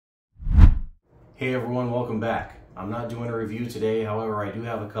Hey everyone, welcome back. I'm not doing a review today, however, I do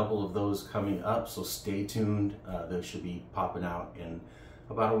have a couple of those coming up, so stay tuned. Those should be popping out in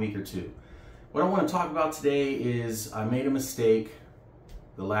about a week or two. What I want to talk about today is I made a mistake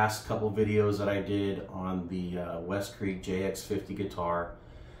the last couple videos that I did on the Westcreek JX-50 guitar.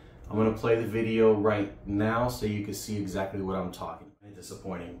 I'm going to play the video right now so you can see exactly what I'm talking about.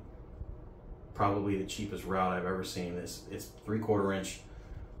 Disappointing. Probably the cheapest route I've ever seen. It's 3/4 inch,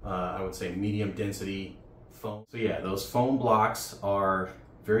 I would say medium density foam. So yeah, those foam blocks are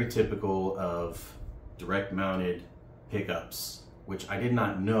very typical of direct mounted pickups, which I did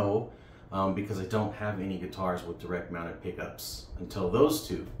not know because I don't have any guitars with direct mounted pickups until those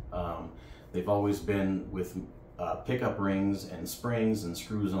two. They've always been with pickup rings and springs and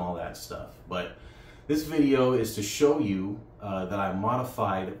screws and all that stuff. But this video is to show you that I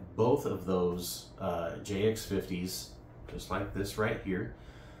modified both of those JX-50s, just like this right here,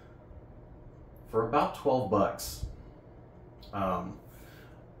 for about 12 bucks.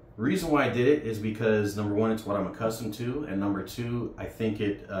 Reason why I did it is because number one, it's what I'm accustomed to, and number two, I think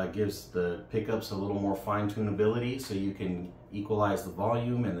it gives the pickups a little more fine-tunability so you can equalize the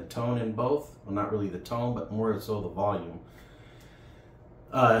volume and the tone in both. Well, not really the tone, but more so the volume.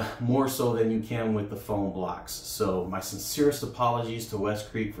 More so than you can with the foam blocks. So my sincerest apologies to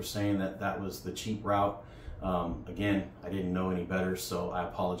Westcreek for saying that that was the cheap route. Again, I didn't know any better, so I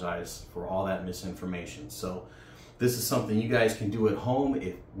apologize for all that misinformation. So this is something you guys can do at home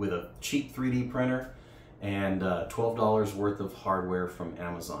with a cheap 3D printer and $12 worth of hardware from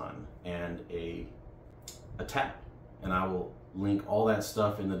Amazon and a tap. And I will link all that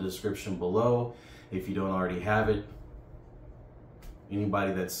stuff in the description below if you don't already have it.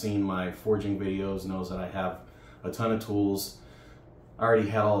 Anybody that's seen my forging videos knows that I have a ton of tools. I already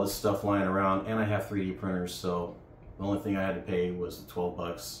had all this stuff lying around, and I have 3D printers, so the only thing I had to pay was the 12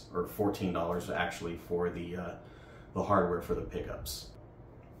 bucks, or $14 actually, for the hardware for the pickups.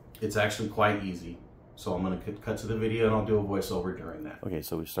 It's actually quite easy, so I'm going to cut to the video and I'll do a voiceover during that. Okay,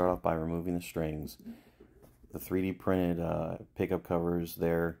 so we start off by removing the strings. The 3D printed pickup covers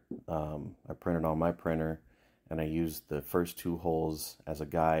there, I printed on my printer, and I used the first two holes as a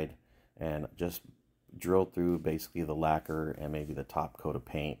guide and just drilled through basically the lacquer and maybe the top coat of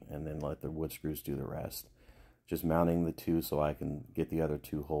paint, and then let the wood screws do the rest. Just mounting the two so I can get the other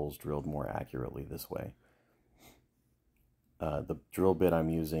two holes drilled more accurately this way. The drill bit I'm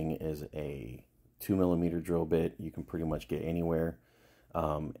using is a 2mm drill bit. You can pretty much get anywhere.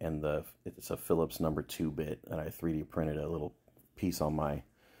 And it's a Phillips number 2 bit, and I 3D printed a little piece on my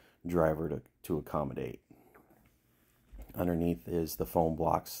driver to accommodate. Underneath is the foam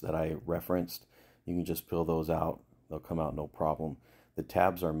blocks that I referenced. You can just peel those out. They'll come out no problem. The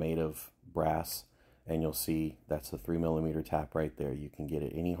tabs are made of brass, and you'll see that's the 3mm tap right there. You can get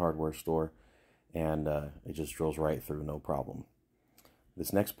it at any hardware store, and it just drills right through, no problem.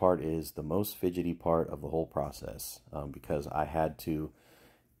 This next part is the most fidgety part of the whole process, because I had to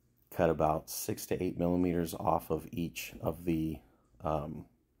cut about 6 to 8 millimeters off of each of the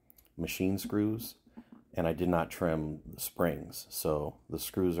machine screws, and I did not trim the springs. So the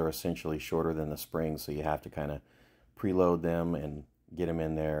screws are essentially shorter than the springs, so you have to kind of preload them and get them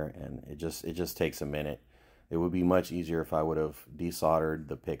in there, and it just takes a minute. It would be much easier if I would have desoldered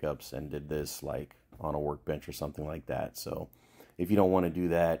the pickups and did this like on a workbench or something like that. So if you don't want to do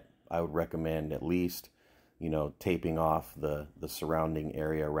that, I would recommend at least, you know, taping off the surrounding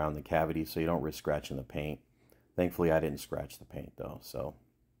area around the cavity so you don't risk scratching the paint. Thankfully, I didn't scratch the paint though, so.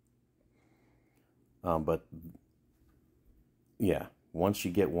 But yeah, once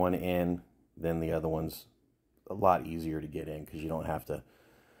you get one in, then the other one's a lot easier to get in because you don't have to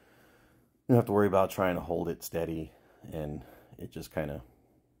worry about trying to hold it steady, and it just kind of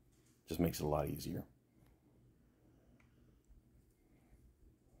makes it a lot easier.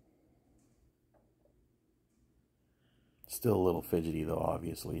 Still a little fidgety though,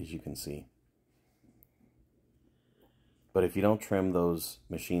 obviously, as you can see. But if you don't trim those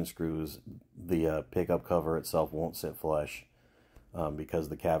machine screws, the pickup cover itself won't sit flush because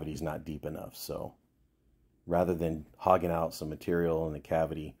the cavity is not deep enough. So rather than hogging out some material in the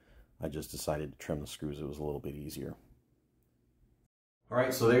cavity, I just decided to trim the screws. It was a little bit easier. All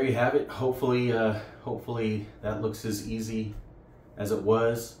right, so there you have it. Hopefully that looks as easy as it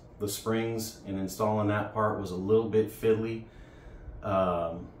was. The springs and installing that part was a little bit fiddly.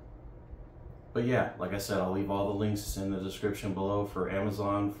 But yeah, like I said, I'll leave all the links in the description below for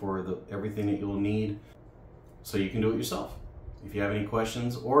Amazon for everything that you'll need, so you can do it yourself. If you have any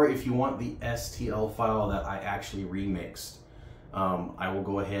questions, or if you want the STL file that I actually remixed, I will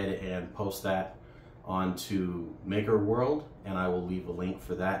go ahead and post that onto Maker World, and I will leave a link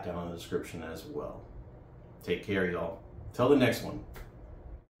for that down in the description as well. Take care, y'all. Till the next one.